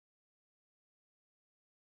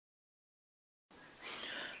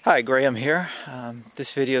Hi, Graham here.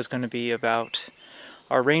 This video is going to be about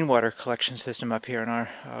our rainwater collection system up here in our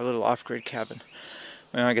little off-grid cabin.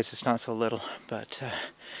 Well, I guess it's not so little, but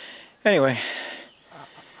anyway,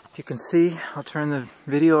 if you can see, I'll turn the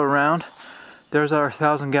video around. There's our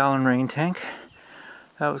 1,000-gallon rain tank.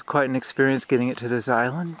 That was quite an experience getting it to this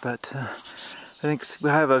island, but I think we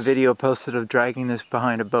have a video posted of dragging this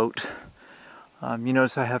behind a boat. You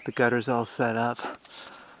notice I have the gutters all set up.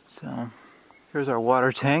 So here's our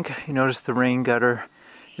water tank. You notice the rain gutter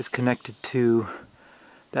is connected to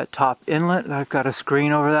that top inlet. I've got a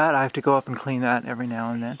screen over that. I have to go up and clean that every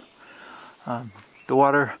now and then. The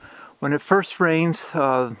water, when it first rains,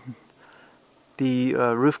 the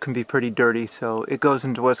roof can be pretty dirty, so it goes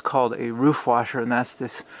into what's called a roof washer, and that's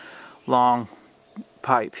this long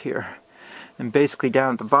pipe here. And basically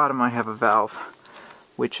down at the bottom I have a valve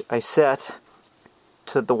which I set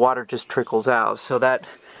so the water just trickles out. So that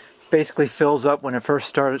basically fills up when it first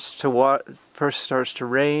starts to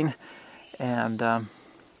rain, and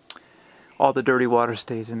all the dirty water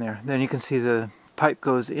stays in there. Then you can see the pipe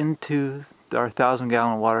goes into our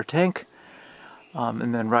 1,000-gallon water tank,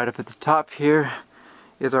 and then right up at the top here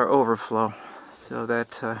is our overflow. So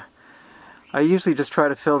that I usually just try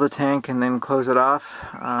to fill the tank and then close it off,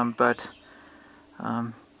 but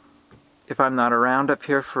if I'm not around up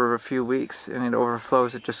here for a few weeks and it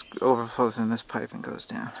overflows, it just overflows in this pipe and goes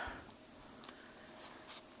down.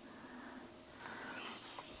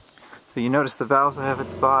 So you notice the valves I have at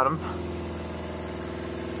the bottom.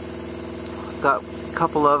 I've got a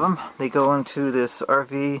couple of them. They go into this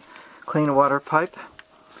RV clean water pipe,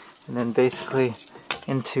 and then basically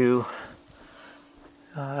into,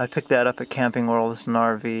 I picked that up at Camping World. It's an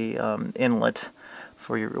RV inlet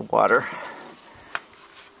for your water.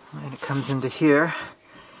 And it comes into here,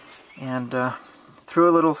 and through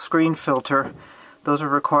a little screen filter. Those are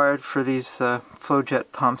required for these flow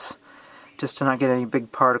jet pumps, just to not get any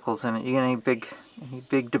big particles in it. You get any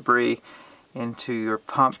big debris into your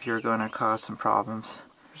pump, you're going to cause some problems.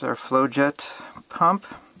 Here's our flow jet pump.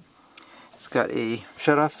 It's got a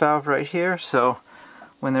shut-off valve right here, so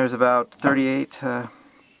when there's about 38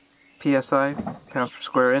 psi, pounds per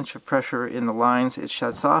square inch of pressure in the lines, it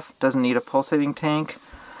shuts off. Doesn't need a pulsating tank,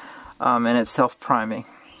 and it's self-priming.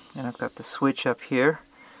 And I've got the switch up here,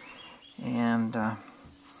 and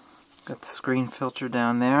got the screen filter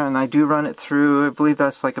down there, and I do run it through, I believe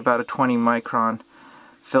that's like about a 20 micron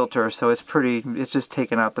filter, so it's just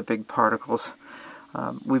taking out the big particles.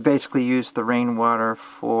 We basically use the rainwater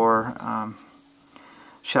for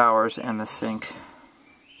showers and the sink.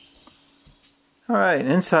 Alright,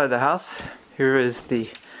 inside the house, here is the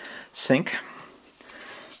sink.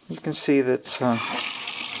 You can see that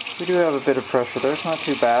we do have a bit of pressure there. It's not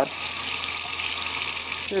too bad.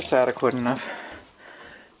 It's adequate enough.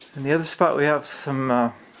 And the other spot we have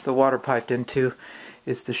some the water piped into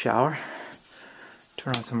is the shower.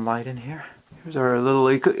 Turn on some light in here. Here's our little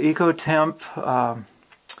EcoTemp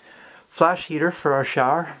flash heater for our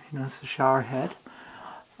shower. You know, it's the shower head.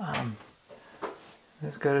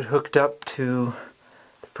 It's got it hooked up to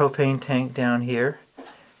the propane tank down here,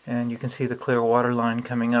 and you can see the clear water line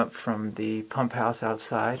coming up from the pump house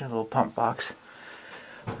outside, a little pump box.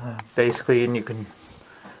 Basically, and you can,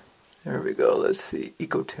 there we go, let's see,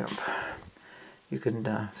 EcoTemp. You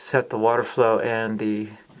can set the water flow and the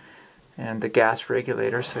gas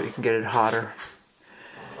regulator so you can get it hotter.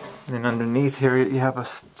 And then underneath here you have a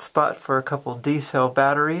spot for a couple D-cell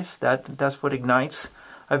batteries. That's what ignites.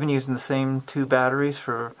 I've been using the same two batteries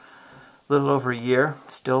for a little over a year.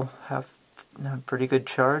 Still have a pretty good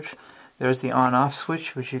charge. There's the on-off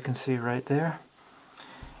switch, which you can see right there.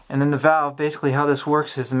 And then the valve, basically how this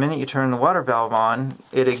works is the minute you turn the water valve on,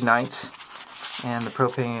 it ignites, and the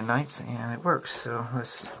propane ignites, and it works. So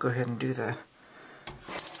let's go ahead and do that.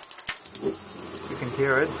 You can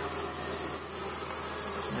hear it.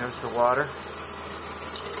 There's the water.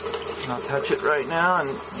 And I'll touch it right now, and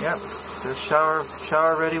yep, there's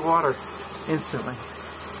shower ready water instantly.